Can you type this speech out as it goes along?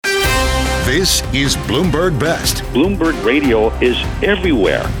This is Bloomberg Best. Bloomberg Radio is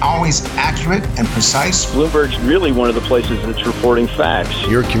everywhere. Always accurate and precise. Bloomberg's really one of the places that's reporting facts.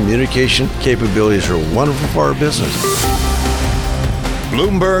 Your communication capabilities are wonderful for our business.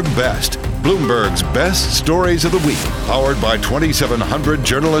 Bloomberg Best. Bloomberg's best stories of the week. Powered by 2,700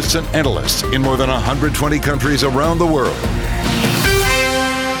 journalists and analysts in more than 120 countries around the world.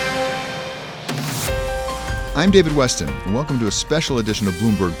 I'm David Westin, and welcome to a special edition of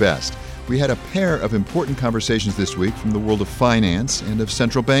Bloomberg Best. We had a pair of important conversations this week from the world of finance and of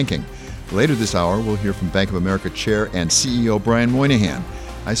central banking. Later this hour, we'll hear from Bank of America Chair and CEO Brian Moynihan.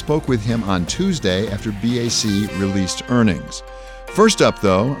 I spoke with him on Tuesday after BAC released earnings. First up,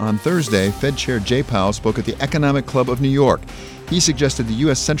 though, on Thursday, Fed Chair Jay Powell spoke at the Economic Club of New York. He suggested the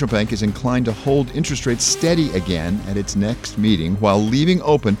U.S. Central Bank is inclined to hold interest rates steady again at its next meeting while leaving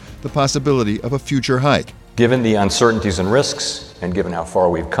open the possibility of a future hike. Given the uncertainties and risks, and given how far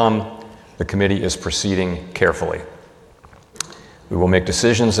we've come, the committee is proceeding carefully. We will make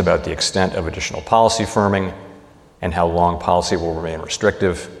decisions about the extent of additional policy firming and how long policy will remain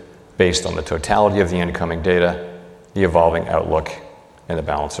restrictive based on the totality of the incoming data, the evolving outlook, and the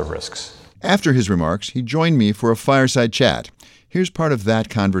balance of risks. After his remarks, he joined me for a fireside chat. Here's part of that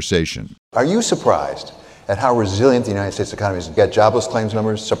conversation. Are you surprised at how resilient the United States economy is? We got jobless claims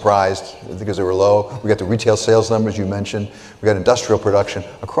numbers, surprised because they were low. We got the retail sales numbers you mentioned. We got industrial production.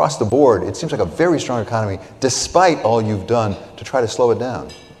 Across the board, it seems like a very strong economy, despite all you've done to try to slow it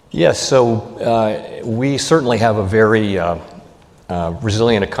down. Yes, so we certainly have a very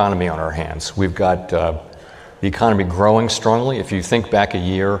resilient economy on our hands. We've got the economy growing strongly. If you think back a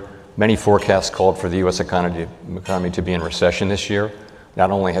year, many forecasts called for the U.S. economy to be in recession this year.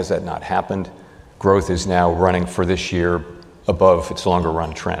 Not only has that not happened, growth is now running for this year above its longer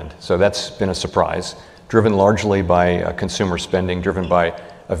run trend. So that's been a surprise, driven largely by consumer spending, driven by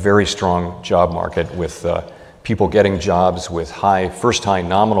a very strong job market with people getting jobs with first high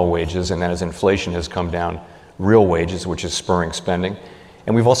nominal wages, and then as inflation has come down, real wages, which is spurring spending.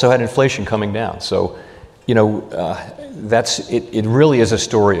 And we've also had inflation coming down. So, it really is a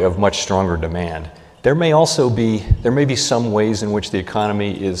story of much stronger demand. There may be some ways in which the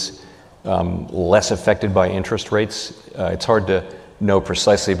economy is less affected by interest rates. It's hard to know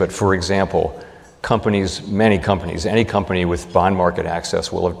precisely, but for example, any company with bond market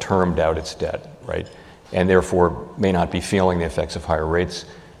access will have termed out its debt, right? And therefore may not be feeling the effects of higher rates.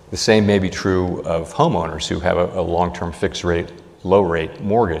 The same may be true of homeowners who have a long-term fixed rate, low rate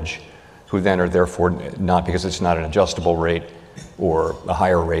mortgage, who then are therefore not, because it's not an adjustable rate or a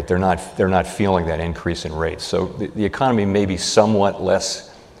higher rate, they're not feeling that increase in rates. So the economy may be somewhat less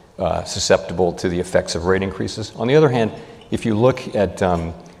susceptible to the effects of rate increases. On the other hand, if you look at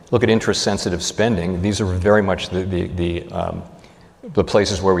interest-sensitive spending, these are very much the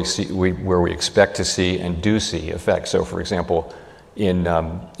places where we expect to see and do see effects. So, for example, in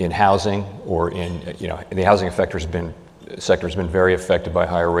housing or the housing sector has been very affected by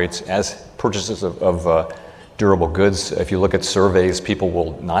higher rates, as purchases of durable goods. If you look at surveys, people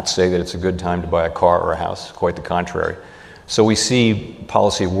will not say that it's a good time to buy a car or a house, quite the contrary. So we see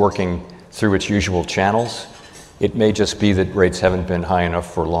policy working through its usual channels. It may just be that rates haven't been high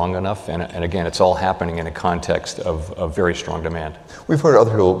enough for long enough, and again, it's all happening in a context of very strong demand. We've heard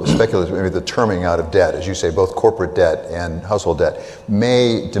other people speculate maybe the terming out of debt, as you say, both corporate debt and household debt,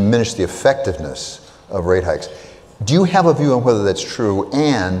 may diminish the effectiveness of rate hikes. Do you have a view on whether that's true?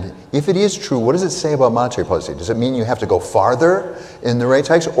 And if it is true, what does it say about monetary policy? Does it mean you have to go farther in the rate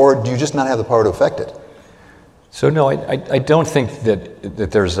hikes, or do you just not have the power to affect it? So no, I don't think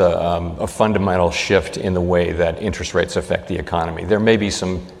that there's a fundamental shift in the way that interest rates affect the economy. There may be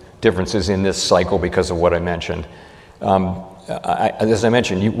some differences in this cycle because of what I mentioned. As I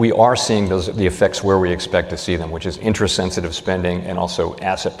mentioned, we are seeing the effects where we expect to see them, which is interest-sensitive spending and also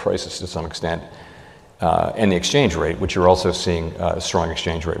asset prices to some extent. And the exchange rate, which you're also seeing a strong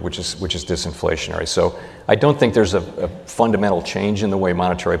exchange rate, which is disinflationary. So I don't think there's a fundamental change in the way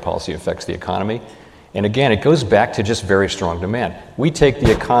monetary policy affects the economy. And again, it goes back to just very strong demand. We take the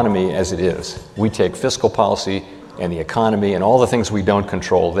economy as it is. We take fiscal policy and the economy and all the things we don't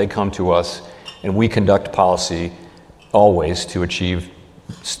control, they come to us, and we conduct policy always to achieve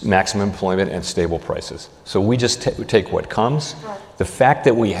maximum employment and stable prices. So we just take what comes. The fact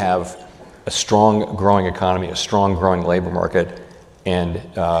that we have a strong growing economy, a strong growing labor market, and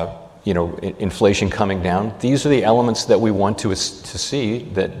inflation coming down, these are the elements that we want to see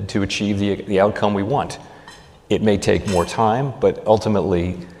that to achieve the outcome we want. It may take more time, but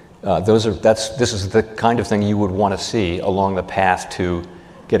ultimately this is the kind of thing you would want to see along the path to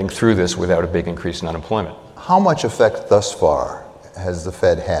getting through this without a big increase in unemployment. How much effect thus far has the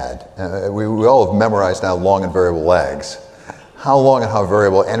Fed had? We all have memorized now long and variable lags. How long and how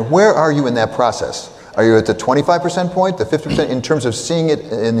variable, and where are you in that process? Are you at the 25% point, the 50% in terms of seeing it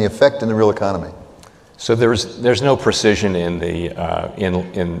in the effect in the real economy? So there's no precision in the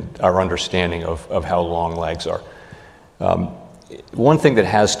in our understanding of how long lags are. One thing that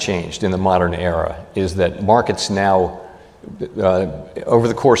has changed in the modern era is that markets now, over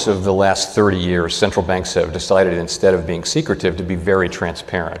the course of the last 30 years, central banks have decided, instead of being secretive, to be very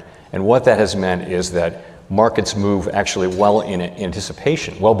transparent. And what that has meant is that markets move actually well in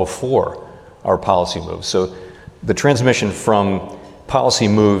anticipation, well before our policy moves. So the transmission from policy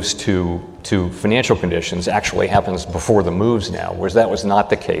moves to financial conditions actually happens before the moves now, whereas that was not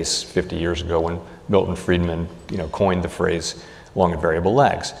the case 50 years ago when Milton Friedman, coined the phrase long and variable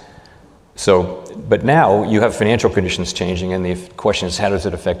lags. So, but now you have financial conditions changing, and the question is, how does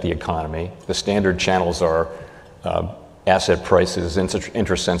it affect the economy? The standard channels are asset prices,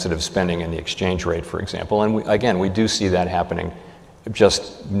 interest-sensitive spending, and the exchange rate, for example. And we do see that happening,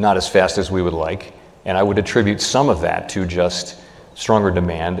 just not as fast as we would like. And I would attribute some of that to just stronger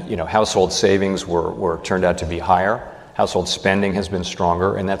demand. Household savings were turned out to be higher. Household spending has been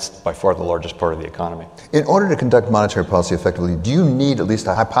stronger, and that's by far the largest part of the economy. In order to conduct monetary policy effectively, do you need at least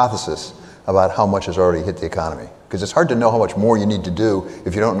a hypothesis about how much has already hit the economy? Because it's hard to know how much more you need to do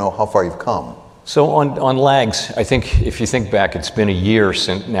if you don't know how far you've come. So on lags, I think if you think back, it's been a year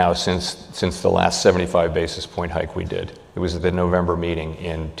since the last 75 basis point hike we did. It was at the November meeting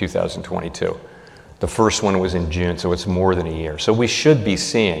in 2022. The first one was in June, so it's more than a year. So we should be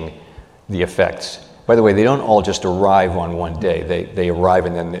seeing the effects. By the way, they don't all just arrive on one day. They arrive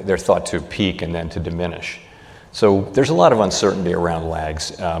and then they're thought to peak and then to diminish. So there's a lot of uncertainty around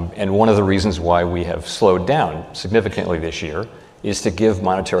lags. And one of the reasons why we have slowed down significantly this year is to give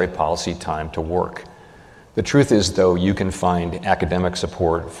monetary policy time to work. The truth is, though, you can find academic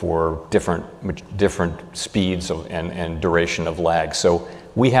support for different speeds and duration of lag. So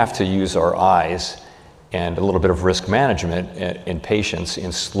we have to use our eyes and a little bit of risk management and patience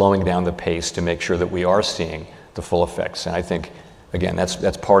in slowing down the pace to make sure that we are seeing the full effects. And I think, again,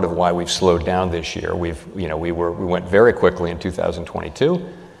 that's part of why we've slowed down this year. We went very quickly in 2022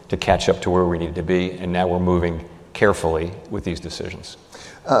 to catch up to where we needed to be, and now we're moving carefully with these decisions.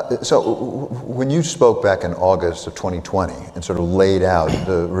 So when you spoke back in August of 2020 and sort of laid out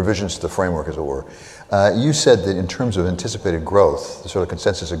the revisions to the framework, as it were, you said that in terms of anticipated growth, the sort of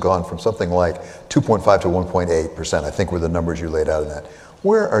consensus had gone from something like 2.5 to 1.8%, I think were the numbers you laid out in that.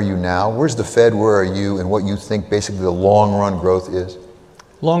 Where are you now? Where's the Fed? Where are you? And what you think basically the long-run growth is?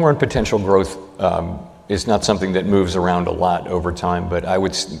 Long-run potential growth is not something that moves around a lot over time, but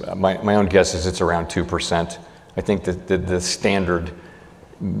my own guess is it's around 2%. I think that the standard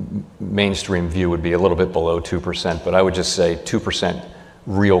mainstream view would be a little bit below 2%, but I would just say 2%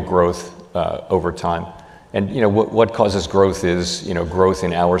 real growth over time. And what causes growth is growth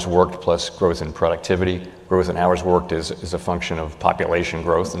in hours worked plus growth in productivity. Growth in hours worked is a function of population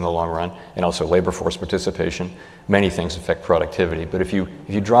growth in the long run, and also labor force participation. Many things affect productivity, but if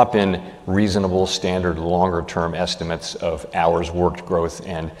you drop in reasonable, standard, longer term estimates of hours worked growth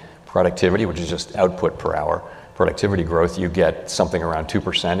and productivity, which is just output per hour, productivity growth, you get something around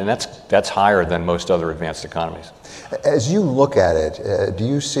 2%, and that's higher than most other advanced economies. As you look at it, do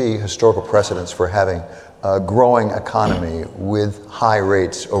you see historical precedents for having a growing economy with high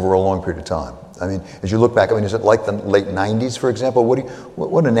rates over a long period of time? I mean, as you look back, is it like the late 90s, for example?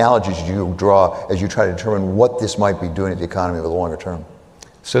 What analogies do you draw as you try to determine what this might be doing to the economy over the longer term?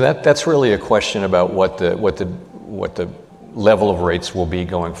 So that's really a question about what the level of rates will be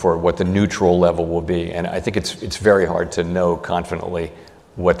going forward, what the neutral level will be. And I think it's very hard to know confidently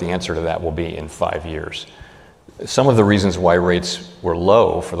what the answer to that will be in 5 years. Some of the reasons why rates were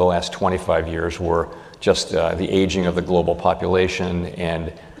low for the last 25 years were just the aging of the global population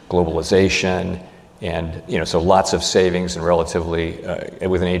and globalization, and so lots of savings and relatively,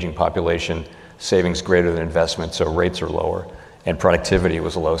 with an aging population, savings greater than investment, so rates are lower, and productivity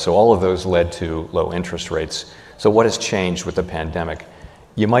was low. So all of those led to low interest rates. So what has changed with the pandemic?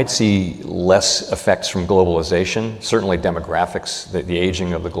 You might see less effects from globalization. Certainly demographics, the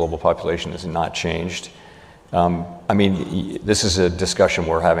aging of the global population has not changed. This is a discussion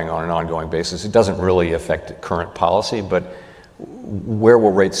we're having on an ongoing basis. It doesn't really affect current policy, but where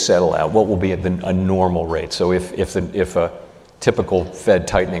will rates settle out? What will be a normal rate? So if a typical Fed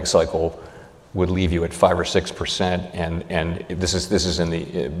tightening cycle would leave you at 5 or 6%, and this is in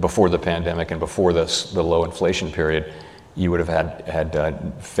the before the pandemic and before the low inflation period, you would have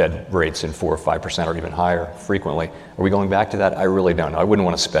had Fed rates in 4 or 5% or even higher frequently. Are we going back to that? I really don't know. I wouldn't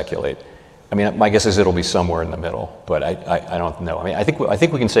want to speculate. I mean, my guess is it'll be somewhere in the middle, but I don't know. I mean, I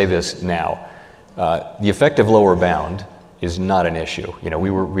think we can say this now. The effective lower bound is not an issue. We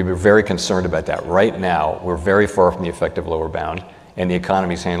were very concerned about that. Right now, we're very far from the effective lower bound, and the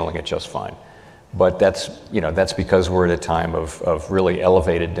economy's handling it just fine. But that's because we're at a time of really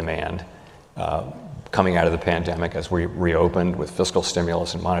elevated demand coming out of the pandemic as we reopened with fiscal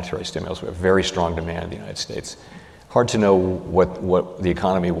stimulus and monetary stimulus. We have very strong demand in the United States. Hard to know what the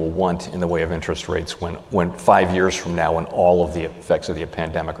economy will want in the way of interest rates when 5 years from now, when all of the effects of the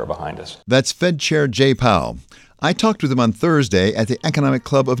pandemic are behind us. That's Fed Chair Jay Powell. I talked with him on Thursday at the Economic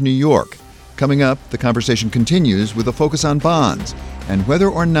Club of New York. Coming up, the conversation continues with a focus on bonds and whether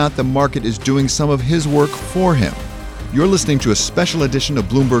or not the market is doing some of his work for him. You're listening to a special edition of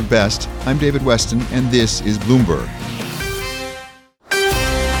Bloomberg Best. I'm David Westin, and this is Bloomberg.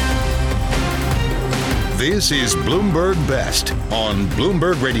 This is Bloomberg Best on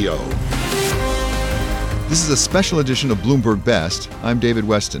Bloomberg Radio. This is a special edition of Bloomberg Best. I'm David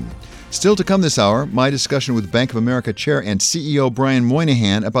Westin. Still to come this hour, my discussion with Bank of America Chair and CEO Brian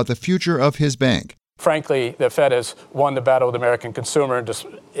Moynihan about the future of his bank. Frankly, the Fed has won the battle with the American consumer,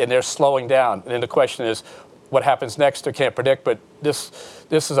 and they're slowing down. And then the question is, what happens next? I can't predict, but this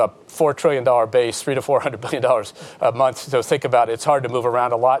is a $4 trillion base, $300 to $400 billion a month. So think about it. It's hard to move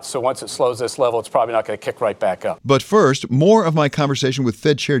around a lot. So once it slows this level, it's probably not going to kick right back up. But first, more of my conversation with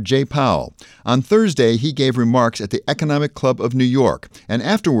Fed Chair Jay Powell. On Thursday, he gave remarks at the Economic Club of New York. And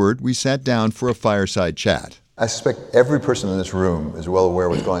afterward, we sat down for a fireside chat. I suspect every person in this room is well aware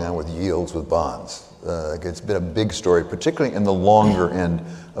of what's going on with yields with bonds. It's been a big story, particularly in the longer end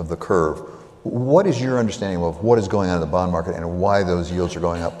of the curve. What is your understanding of what is going on in the bond market and why those yields are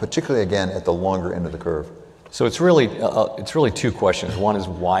going up, particularly, again, at the longer end of the curve? So it's really two questions. One is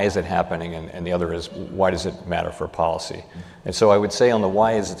why is it happening, and the other is why does it matter for policy? And so I would say on the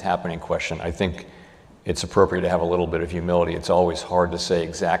why is it happening question, I think it's appropriate to have a little bit of humility. It's always hard to say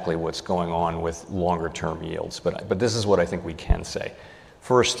exactly what's going on with longer term yields, but this is what I think we can say.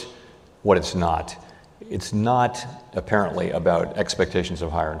 First, what it's not. It's not apparently about expectations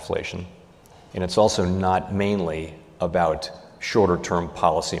of higher inflation. And it's also not mainly about shorter-term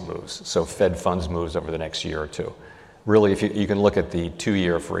policy moves, so Fed funds moves over the next year or two. Really, if you can look at the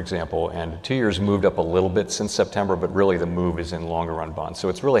 2-year, for example, and 2 years moved up a little bit since September, but really the move is in longer-run bonds. So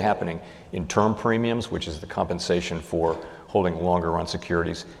it's really happening in term premiums, which is the compensation for holding longer-run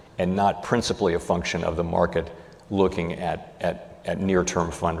securities, and not principally a function of the market looking at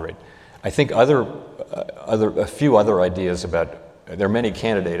near-term fund rate. I think a few other ideas about. There are many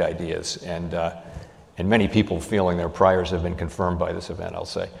candidate ideas, and many people feeling their priors have been confirmed by this event, I'll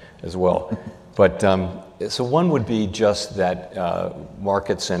say, as well. But so one would be just that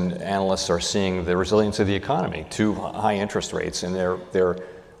markets and analysts are seeing the resilience of the economy to high interest rates, and they're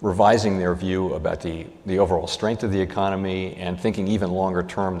revising their view about the overall strength of the economy and thinking even longer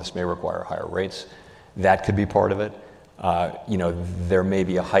term this may require higher rates. That could be part of it. There may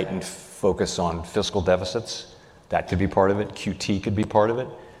be a heightened focus on fiscal deficits. That could be part of it. QT could be part of it.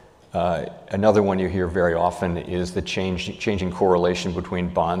 Another one you hear very often is the changing correlation between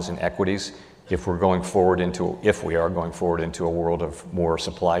bonds and equities. If we are going forward into a world of more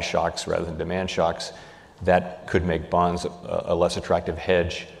supply shocks rather than demand shocks, that could make bonds a less attractive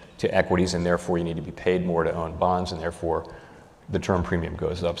hedge to equities, and therefore you need to be paid more to own bonds, and therefore the term premium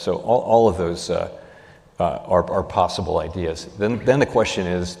goes up. So all of those are possible ideas. Then the question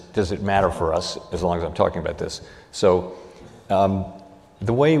is, does it matter for us as long as I'm talking about this? So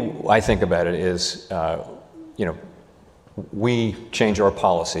the way I think about it is, we change our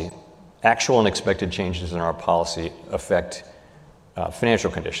policy. Actual and expected changes in our policy affect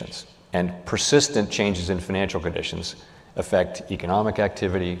financial conditions, and persistent changes in financial conditions affect economic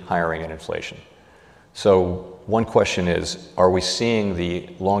activity, hiring, and inflation. So one question is, are we seeing the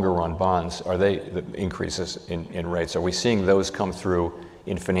longer run bonds, the increases in rates, are we seeing those come through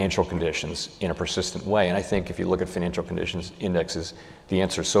in financial conditions in a persistent way? And I think if you look at financial conditions indexes, the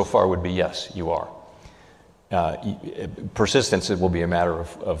answer so far would be yes, you are. Persistence, it will be a matter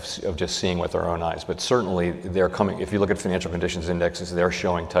of just seeing with our own eyes, but certainly they're coming. If you look at financial conditions indexes, they're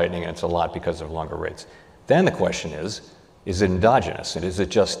showing tightening, and it's a lot because of longer rates. Then the question is it endogenous? And is it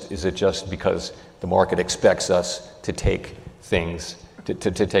just because the market expects us to take things, to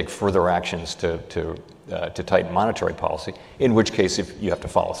take further actions to tighten monetary policy, in which case if you have to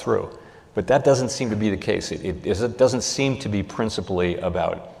follow through. But that doesn't seem to be the case. It doesn't seem to be principally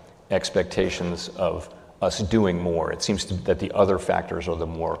about expectations of us doing more. It seems that the other factors are the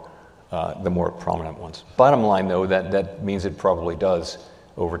more prominent ones. Bottom line, though, that means it probably does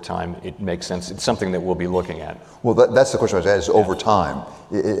over time, it makes sense. It's something that we'll be looking at. Well, that's the question I was asking, is over time.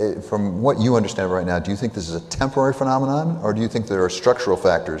 From what you understand right now, do you think this is a temporary phenomenon, or do you think there are structural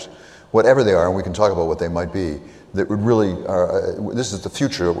factors, whatever they are, and we can talk about what they might be, that would really, this is the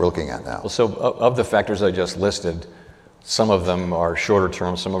future that we're looking at now? Well, so of the factors I just listed, some of them are shorter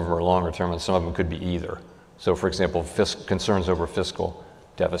term, some of them are longer term, and some of them could be either. So for example, concerns over fiscal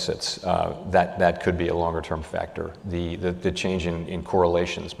deficits, that could be a longer term factor. The change in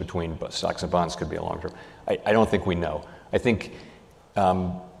correlations between stocks and bonds could be a longer term. I don't think we know. I think,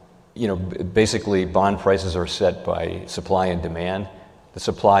 basically bond prices are set by supply and demand. The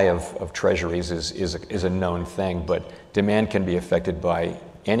supply of treasuries is a known thing, but demand can be affected by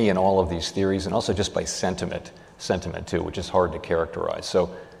any and all of these theories, and also just by sentiment too, which is hard to characterize.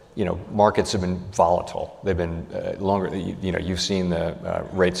 So, markets have been volatile. They've been longer. You've seen the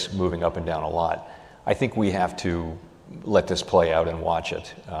rates moving up and down a lot. I think we have to let this play out and watch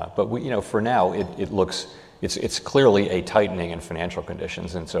it. But for now, it looks. It's clearly a tightening in financial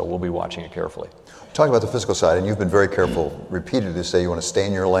conditions, and so we'll be watching it carefully. Talking about the fiscal side, and you've been very careful repeatedly to say you want to stay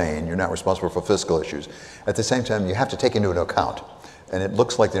in your lane, you're not responsible for fiscal issues. At the same time, you have to take into account, and it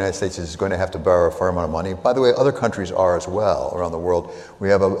looks like the United States is going to have to borrow a fair amount of money. By the way, other countries are as well around the world. We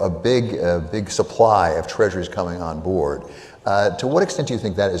have a big supply of treasuries coming on board. To what extent do you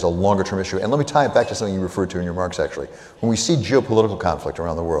think that is a longer term issue? And let me tie it back to something you referred to in your remarks, actually. When we see geopolitical conflict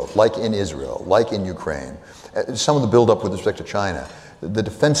around the world, like in Israel, like in Ukraine, some of the buildup with respect to China, the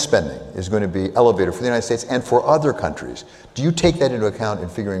defense spending is going to be elevated for the United States and for other countries. Do you take that into account in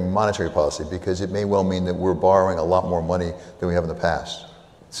figuring monetary policy? Because it may well mean that we're borrowing a lot more money than we have in the past.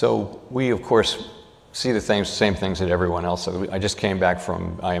 So we, of course, see the same things that everyone else. I just came back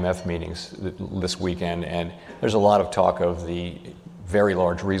from IMF meetings this weekend, and there's a lot of talk of the very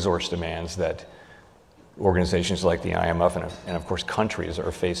large resource demands that organizations like the IMF and of course countries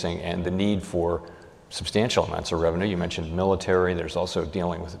are facing, and the need for substantial amounts of revenue. You mentioned military. There's also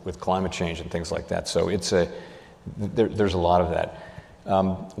dealing with climate change and things like that. So there's a lot of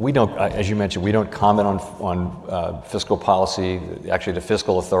that. We don't, as you mentioned, we don't comment on fiscal policy. Actually, the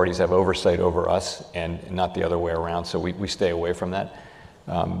fiscal authorities have oversight over us, and not the other way around. So we stay away from that.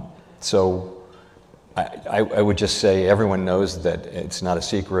 So I would just say everyone knows that it's not a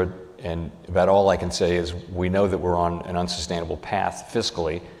secret, and about all I can say is we know that we're on an unsustainable path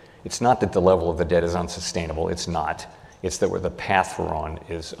fiscally. It's not that the level of the debt is unsustainable. It's not. It's that the path we're on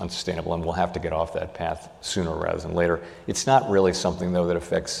is unsustainable, and we'll have to get off that path sooner rather than later. It's not really something, though, that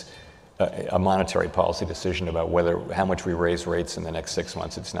affects a monetary policy decision about how much we raise rates in the next 6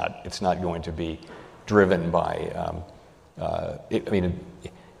 months. It's not going to be driven by.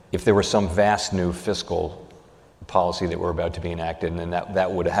 If there were some vast new fiscal policy that were about to be enacted, then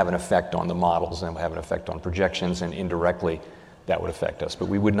that would have an effect on the models, and would have an effect on projections, and indirectly that would affect us. But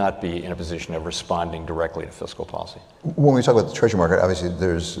we would not be in a position of responding directly to fiscal policy. When we talk about the treasury market, obviously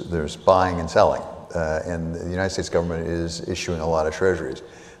there's buying and selling, and the United States government is issuing a lot of treasuries.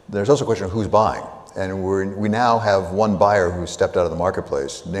 There's also a question of who's buying, and we now have one buyer who stepped out of the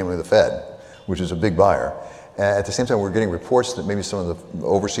marketplace, namely the Fed, which is a big buyer. At the same time, we're getting reports that maybe some of the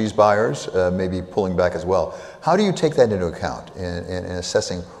overseas buyers may be pulling back as well. How do you take that into account in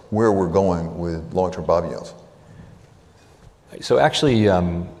assessing where we're going with long-term bond yields? So actually,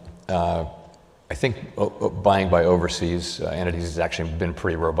 I think buying by overseas entities has actually been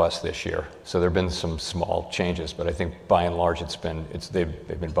pretty robust this year. So there have been some small changes, but I think by and large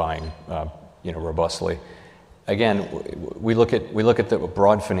they've been buying robustly. Again, we look at the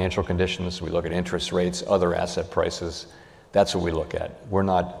broad financial conditions. We look at interest rates, other asset prices. That's what we look at. We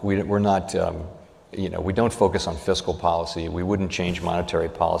don't focus on fiscal policy. We wouldn't change monetary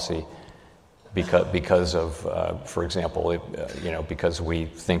policy because of, for example, because we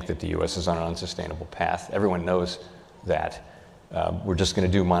think that the U.S. is on an unsustainable path. Everyone knows that. We're just going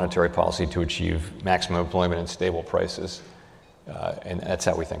to do monetary policy to achieve maximum employment and stable prices. And that's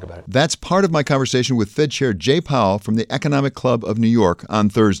how we think about it. That's part of my conversation with Fed Chair Jay Powell from the Economic Club of New York on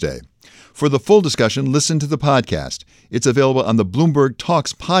Thursday. For the full discussion, listen to the podcast. It's available on the Bloomberg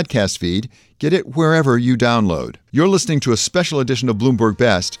Talks podcast feed. Get it wherever you download. You're listening to a special edition of Bloomberg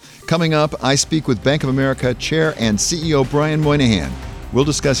Best. Coming up, I speak with Bank of America Chair and CEO Brian Moynihan. We'll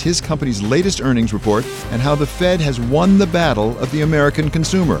discuss his company's latest earnings report and how the Fed has won the battle of the American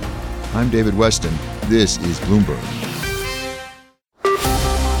consumer. I'm David Westin. This is Bloomberg.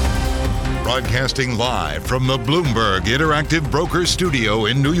 broadcasting live from the Bloomberg Interactive Broker Studio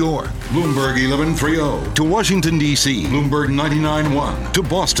in New York. Bloomberg 1130 to Washington, D.C. Bloomberg 99.1 to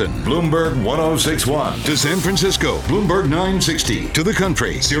Boston. Bloomberg 1061 to San Francisco. Bloomberg 960 to the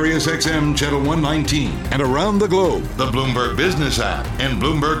country. Sirius XM Channel 119 and around the globe. The Bloomberg Business app and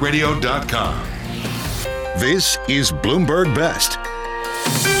BloombergRadio.com. This is Bloomberg Best.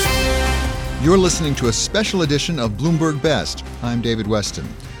 You're listening to a special edition of Bloomberg Best. I'm David Westin.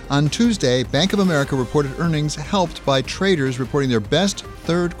 On Tuesday, Bank of America reported earnings helped by traders reporting their best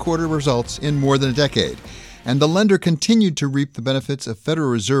third quarter results in more than a decade. And the lender continued to reap the benefits of Federal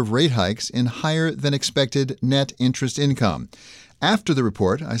Reserve rate hikes in higher than expected net interest income. After the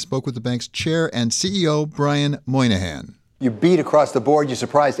report, I spoke with the bank's chair and CEO, Brian Moynihan. You beat across the board. You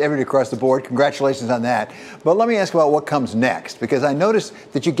surprised everybody across the board. Congratulations on that. But let me ask about what comes next, because I noticed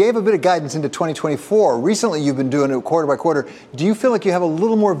that you gave a bit of guidance into 2024. Recently, you've been doing it quarter by quarter. Do you feel like you have a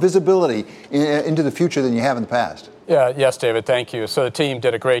little more visibility into the future than you have in the past? Yes, David, thank you. So the team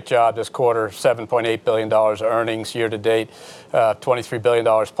did a great job this quarter, $7.8 billion of earnings year to date, $23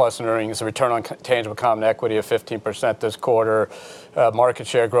 billion plus in earnings, a return on tangible common equity of 15% this quarter, market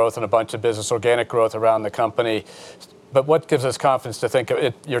share growth in a bunch of business, organic growth around the company. But what gives us confidence to think of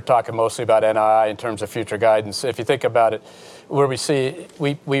it? You're talking mostly about NII in terms of future guidance. If you think about it, where we see,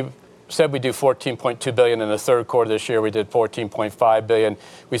 we said we'd do $14.2 billion in the third quarter this year. We did $14.5 billion.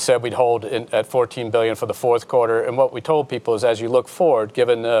 We said we'd hold at $14 billion for the fourth quarter. And what we told people is, as you look forward,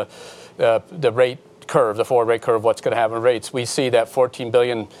 given the rate curve, the forward rate curve, what's going to happen in rates, we see that $14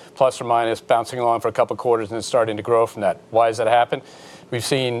 billion plus or minus bouncing along for a couple of quarters and then starting to grow from that. Why does that happen? We've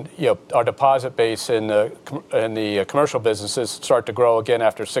seen our deposit base in the commercial businesses start to grow again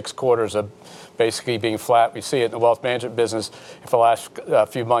after 6 quarters of basically being flat. We see it in the wealth management business for the last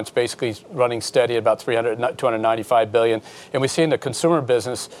few months, basically running steady at about $295 billion. And we see in the consumer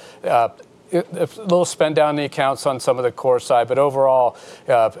business a little spend down the accounts on some of the core side, but overall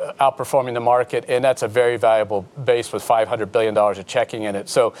outperforming the market, and that's a very valuable base with $500 billion of checking in it.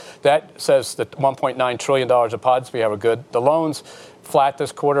 So that says that $1.9 trillion deposits we have are good. The loans flat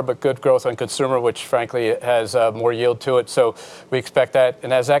this quarter, but good growth on consumer, which frankly has more yield to it. So we expect that.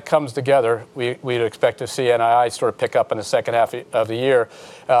 And as that comes together, we'd expect to see NII sort of pick up in the second half of the year.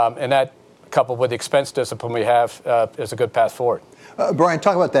 And that, coupled with the expense discipline we have, is a good path forward. Brian,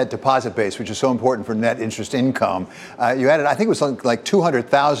 talk about that deposit base, which is so important for net interest income. You added, I think it was like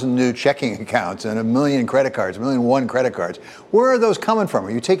 200,000 new checking accounts and 1 million credit cards, 1,000,001 credit cards. Where are those coming from?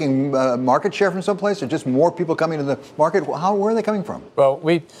 Are you taking market share from someplace, or just more people coming to the market? Where are they coming from? Well,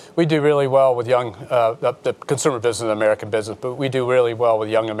 we do really well with the consumer business and American business, but we do really well with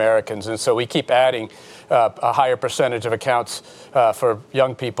young Americans. And so we keep adding a higher percentage of accounts for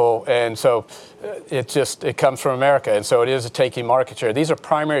young people. And so it comes from America. And so it is taking market share. These are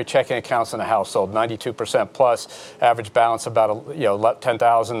primary checking accounts in the household, 92% plus, average balance about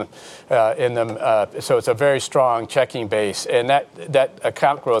 10,000 in them. So it's a very strong checking base. And that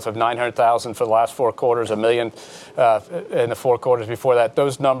account growth of 900,000 for the last 4 quarters, 1 million in the 4 quarters before that,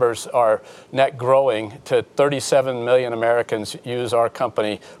 those numbers are net growing to 37 million Americans use our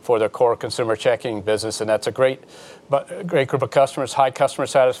company for their core consumer checking business. And that's a great group of customers, high customer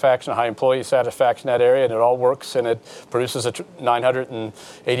satisfaction, high employee satisfaction in that area, and it all works, and it produces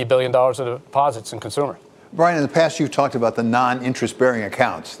 $980 billion of deposits in consumer. Brian, in the past, you've talked about the non-interest-bearing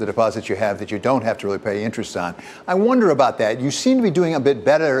accounts, the deposits you have that you don't have to really pay interest on. I wonder about that. You seem to be doing a bit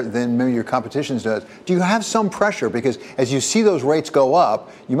better than maybe your competition does. Do you have some pressure? Because as you see those rates go up,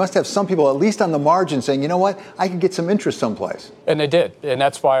 you must have some people, at least on the margin, saying, you know what, I can get some interest someplace. And they did. And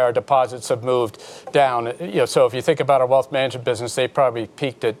that's why our deposits have moved down. So if you think about our wealth management business, they probably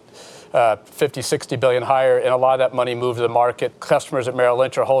peaked at 50, 60 billion higher, and a lot of that money moved to the market. Customers at Merrill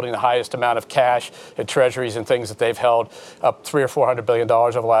Lynch are holding the highest amount of cash at treasuries and things that they've held, up $300 or $400 billion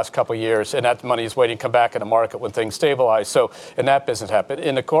over the last couple of years, and that money is waiting to come back in the market when things stabilize. So, and that business happened.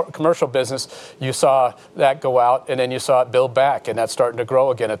 In the commercial business, you saw that go out, and then you saw it build back, and that's starting to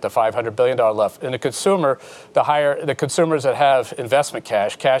grow again at the $500 billion left. In the consumer, the consumers that have investment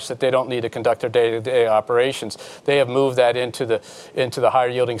cash that they don't need to conduct their day-to-day operations, they have moved that into the higher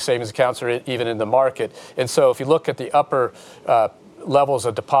yielding savings accounts or even in the market. And so if you look at the upper levels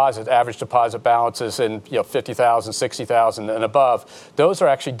of deposit, average deposit balances in 50,000, 60,000 and above, those are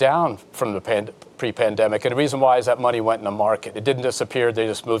actually down from the pre-pandemic. And the reason why is that money went in the market. It didn't disappear. They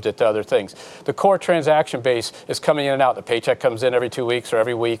just moved it to other things. The core transaction base is coming in and out. The paycheck comes in every 2 weeks or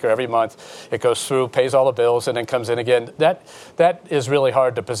every week or every month. It goes through, pays all the bills, and then comes in again. That is really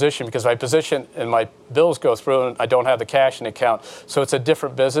hard to position because my position and my bills go through and I don't have the cash in the account. So it's a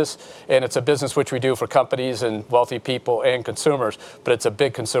different business, and it's a business which we do for companies and wealthy people and consumers, but it's a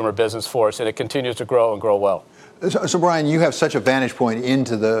big consumer business for us, and it continues to grow and grow well. So, Brian, you have such a vantage point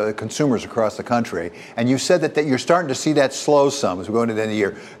into the consumers across the country, and you said that you're starting to see that slow some as we go into the end of the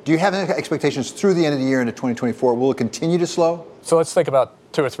year. Do you have any expectations through the end of the year into 2024? Will it continue to slow? So let's think about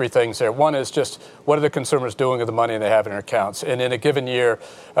 2 or 3 things there. One is just what are the consumers doing with the money they have in their accounts? And in a given year,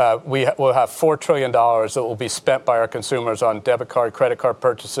 we will have $4 trillion that will be spent by our consumers on debit card, credit card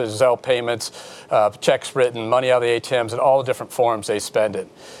purchases, Zelle payments, checks written, money out of the ATMs, and all the different forms they spend it.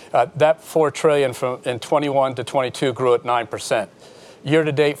 That $4 trillion in 21 to 22 grew at 9%. Year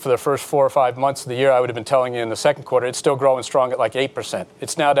to date, for the first 4 or 5 months of the year, I would have been telling you in the second quarter, it's still growing strong at like 8%.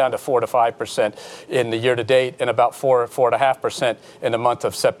 It's now down to 4 to 5% in the year to date and about 4.5% in the month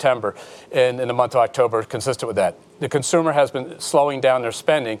of September. And in the month of October, consistent with that. The consumer has been slowing down their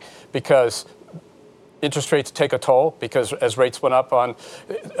spending because interest rates take a toll, because as rates went up on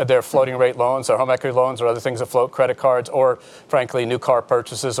their floating rate loans, their home equity loans, or other things that float, credit cards, or frankly, new car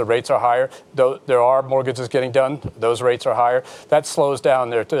purchases, the rates are higher. Though there are mortgages getting done, those rates are higher. That slows down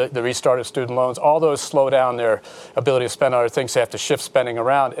the restart of student loans. All those slow down their ability to spend on other things. They have to shift spending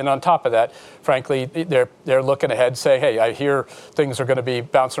around. And on top of that, frankly, they're looking ahead, say, hey, I hear things are going to be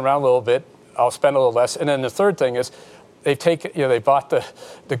bouncing around a little bit. I'll spend a little less. And then the third thing is, they bought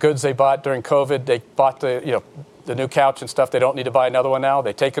the goods they bought during COVID. They bought the new couch and stuff. They don't need to buy another one now.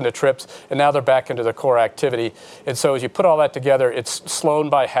 They've taken the trips, and now they're back into their core activity. And so as you put all that together, it's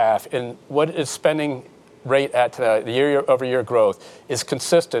slowed by half. And what is spending rate at today, the year-over-year growth, is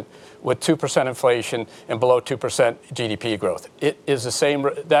consistent with 2% inflation and below 2% GDP growth. It is the same,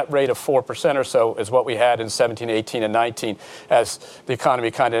 that rate of 4% or so is what we had in 17, 18, and 19 as the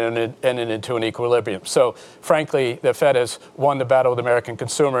economy kind of ended into an equilibrium. So frankly, the Fed has won the battle with the American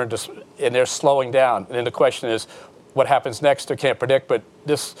consumer, and they're slowing down. And then the question is, what happens next? I can't predict, but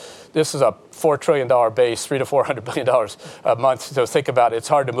this is a $4 trillion base, $300 to $400 billion a month. So think about it. It's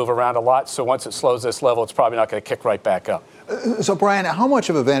hard to move around a lot. So once it slows this level, it's probably not going to kick right back up. So, Brian, how much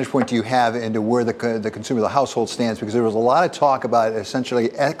of a vantage point do you have into where the consumer, the household stands? Because there was a lot of talk about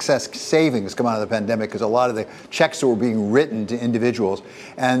essentially excess savings coming out of the pandemic because a lot of the checks that were being written to individuals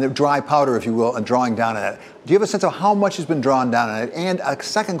and the dry powder, if you will, and drawing down on it. Do you have a sense of how much has been drawn down on it? And a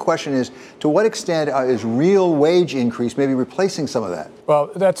second question is, to what extent is real wage increase maybe replacing some of that?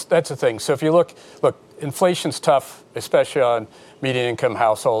 Well, that's the thing. So if you look, inflation's tough, especially on median income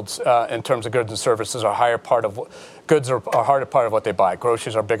households in terms of goods and services. Goods are a harder part of what they buy.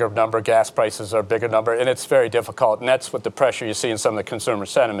 Groceries are a bigger number, gas prices are a bigger number, and it's very difficult. And that's what the pressure you see in some of the consumer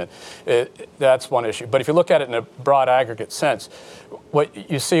sentiment. That's one issue. But if you look at it in a broad aggregate sense, what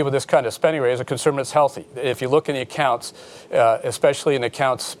you see with this kind of spending rate is a consumer that's healthy. If you look in the accounts, especially in the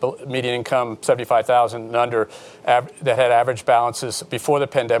accounts median income 75,000 and under that had average balances before the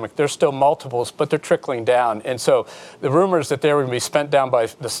pandemic, there's still multiples, but they're trickling down. And so the rumors that they were going to be spent down by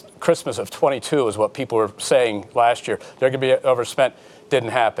this Christmas of 22 is what people were saying last year. They're going to be overspent. Didn't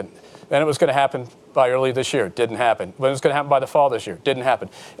happen. Then it was going to happen by early this year. Didn't happen. When it was going to happen by the fall this year. Didn't happen.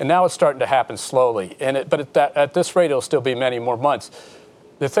 And now it's starting to happen slowly. But at this rate, it'll still be many more months.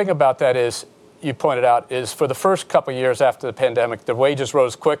 The thing about that is, you pointed out, is for the first couple of years after the pandemic, the wages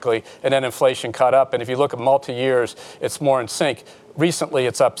rose quickly and then inflation caught up. And if you look at multi-years, it's more in sync. Recently,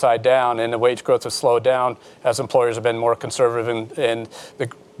 it's upside down and the wage growth has slowed down as employers have been more conservative and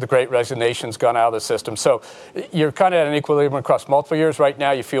the great resignation's gone out of the system. So you're kind of at an equilibrium across multiple years. Right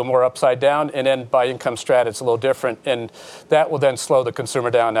now, you feel more upside down, and then by income strat, it's a little different, and that will then slow the consumer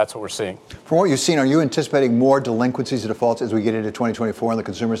down. That's what we're seeing. From what you've seen, are you anticipating more delinquencies and defaults as we get into 2024 on the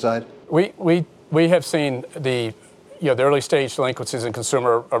consumer side? We have seen the early stage delinquencies in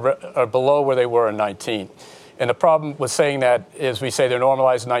consumer are below where they were in 19. And the problem with saying that is we say they're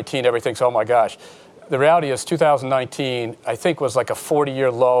normalized in 19, everything's, oh my gosh. The reality is 2019, I think, was like a 40-year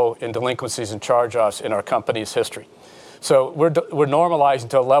low in delinquencies and charge-offs in our company's history. So we're normalizing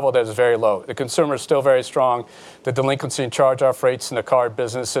to a level that is very low. The consumer is still very strong. The delinquency and charge-off rates in the card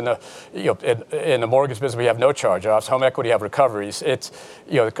business and in the mortgage business, we have no charge-offs. Home equity have recoveries. It's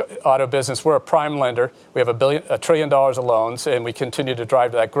the auto business. We're a prime lender. We have $1 trillion of loans, and we continue to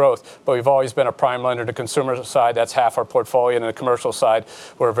drive that growth. But we've always been a prime lender. The consumer side, that's half our portfolio, and the commercial side,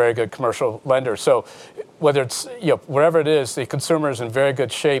 we're a very good commercial lender. So whether it's, wherever it is, the consumer is in very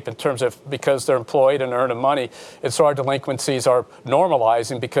good shape in terms of because they're employed and earning money. And so our delinquencies are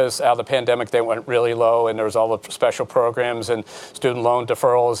normalizing because out of the pandemic they went really low, and there was all the special programs and student loan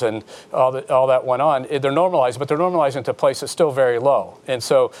deferrals and all that went on. They're normalizing, but they're normalizing to a place that's still very low. And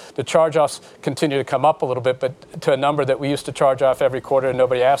so the charge-offs continue to come up a little bit, but to a number that we used to charge off every quarter and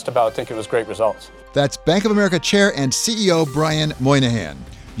nobody asked about. I think it was great results. That's Bank of America Chair and CEO Brian Moynihan.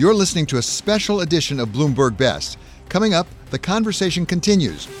 You're listening to a special edition of Bloomberg Best. Coming up, the conversation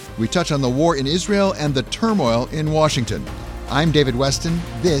continues. We touch on the war in Israel and the turmoil in Washington. I'm David Westin.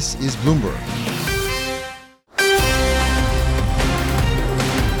 This is Bloomberg.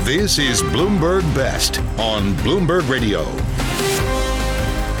 This is Bloomberg Best on Bloomberg Radio.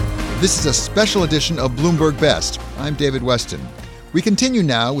 This is a special edition of Bloomberg Best. I'm David Westin. We continue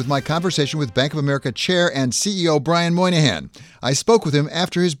now with my conversation with Bank of America Chair and CEO Brian Moynihan. I spoke with him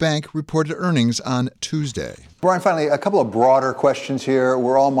after his bank reported earnings on Tuesday. Brian, finally, a couple of broader questions here.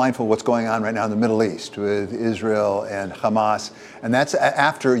 We're all mindful of what's going on right now in the Middle East with Israel and Hamas, and that's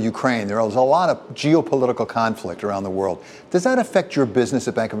after Ukraine. There's a lot of geopolitical conflict around the world. Does that affect your business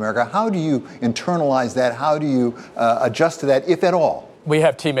at Bank of America? How do you internalize that? How do you adjust to that, if at all? We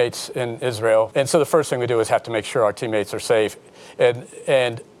have teammates in Israel, and so the first thing we do is have to make sure our teammates are safe.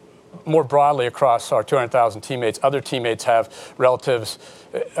 And more broadly across our 200,000 teammates, other teammates have relatives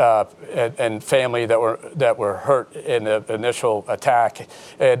and family that were hurt in the initial attack,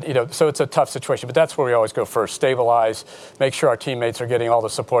 and so it's a tough situation. But that's where we always go first: stabilize, make sure our teammates are getting all the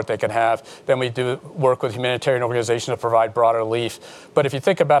support they can have. Then we do work with humanitarian organizations to provide broader relief. But if you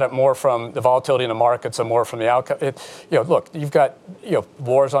think about it more from the volatility in the markets and more from the outcome, look, you've got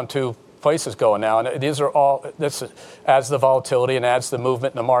wars on two places going now, and these are all, this adds the volatility and adds the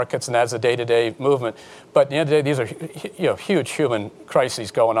movement in the markets and adds the day-to-day movement. But at the end of the day, these are huge human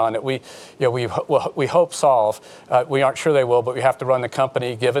crises going on that we hope solve. We aren't sure they will, but we have to run the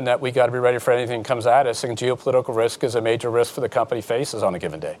company given that we got to be ready for anything that comes at us, and geopolitical risk is a major risk for the company faces on a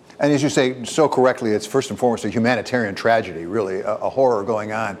given day. And as you say so correctly, it's first and foremost a humanitarian tragedy, really, a horror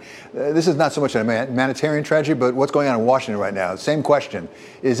going on. This is not so much a humanitarian tragedy, but what's going on in Washington right now. Same question.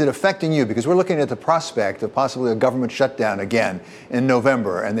 Is it affecting you? Because we're looking at the prospect of possibly a government shutdown again in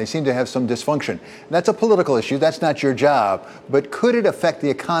November, and they seem to have some dysfunction. That's a political issue. That's not your job. But could it affect the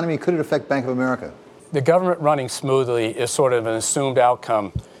economy? Could it affect Bank of America? The government running smoothly is sort of an assumed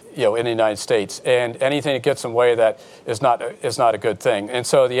outcome, in the United States, and anything that gets in the way of that is not a good thing. And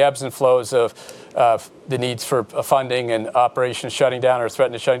so the ebbs and flows of the needs for funding and operations shutting down or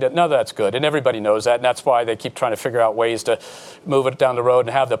threatening to shutting down, none of that's good, and everybody knows that, and that's why they keep trying to figure out ways to move it down the road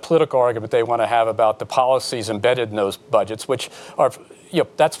and have the political argument they want to have about the policies embedded in those budgets, which are,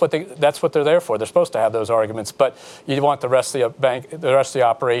 that's what they're there for. They're supposed to have those arguments, but you want the rest of the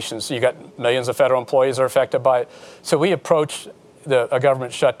operations. You got millions of federal employees are affected by it, so we approach a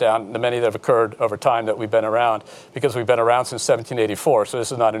government shutdown, the many that have occurred over time that we've been around, because we've been around since 1784, so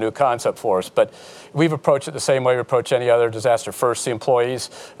this is not a new concept for us. But we've approached it the same way we approach any other disaster. First, the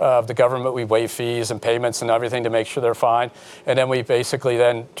employees of the government, we waive fees and payments and everything to make sure they're fine. And then we basically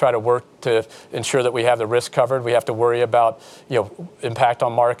then try to work to ensure that we have the risk covered. We have to worry about impact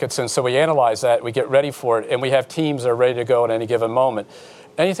on markets. And so we analyze that, we get ready for it, and we have teams that are ready to go at any given moment.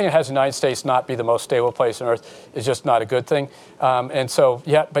 Anything that has the United States not be the most stable place on earth is just not a good thing.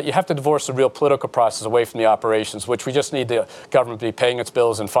 But you have to divorce the real political process away from the operations, which we just need the government to be paying its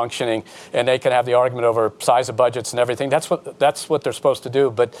bills and functioning, and they can have the argument over size of budgets and everything. That's what they're supposed to do,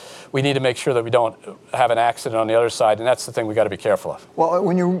 but we need to make sure that we don't have an accident on the other side, and that's the thing we got to be careful of. Well,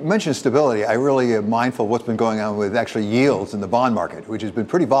 when you mention stability, I really am mindful of what's been going on with actually yields in the bond market, which has been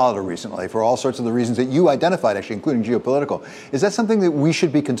pretty volatile recently for all sorts of the reasons that you identified, actually, including geopolitical. Is that something that we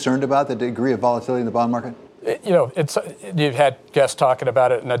should be concerned about, the degree of volatility in the bond market? You've had guests talking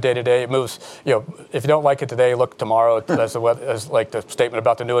about it in a day-to-day. It moves. If you don't like it today, look tomorrow as like the statement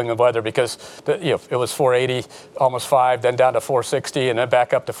about the New England weather, because it was 480, almost 5, then down to 460, and then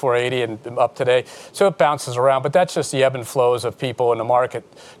back up to 480 and up today. So it bounces around, but that's just the ebb and flows of people in the market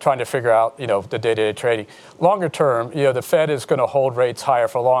trying to figure out the day-to-day trading. Longer term, the Fed is going to hold rates higher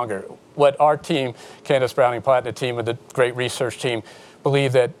for longer. What our team, Candace Browning-Platt, the team with the great research team,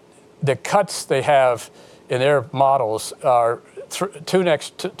 believe that the cuts they have in their models are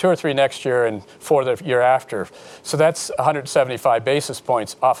two or three next year and 4 the year after. So that's 175 basis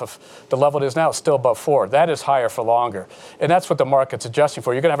points off of the level it is now. It's still above 4. That is higher for longer. And that's what the market's adjusting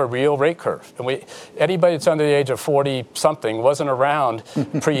for. You're going to have a real rate curve. And anybody that's under the age of 40-something wasn't around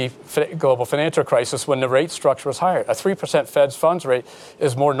pre-global financial crisis when the rate structure was higher. A 3% Fed's funds rate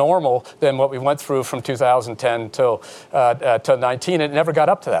is more normal than what we went through from 2010 till 19. It never got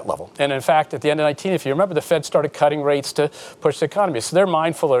up to that level. And in fact, at the end of 19, if you remember, the Fed started cutting rates to push the economy. So they're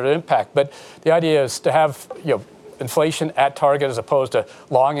mindful of the impact. But the idea is to have inflation at target as opposed to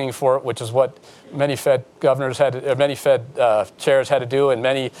longing for it, which is what many Fed governors many Fed chairs had to do, and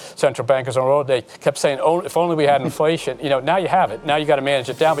many central bankers on the road. They kept saying, "Oh, if only we had inflation." Now you have it. Now you got to manage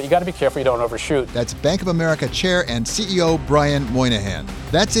it down, but you got to be careful you don't overshoot. That's Bank of America Chair and CEO Brian Moynihan.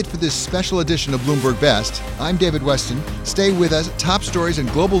 That's it for this special edition of Bloomberg Best. I'm David Westin. Stay with us. Top stories and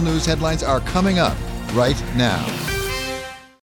global news headlines are coming up right now.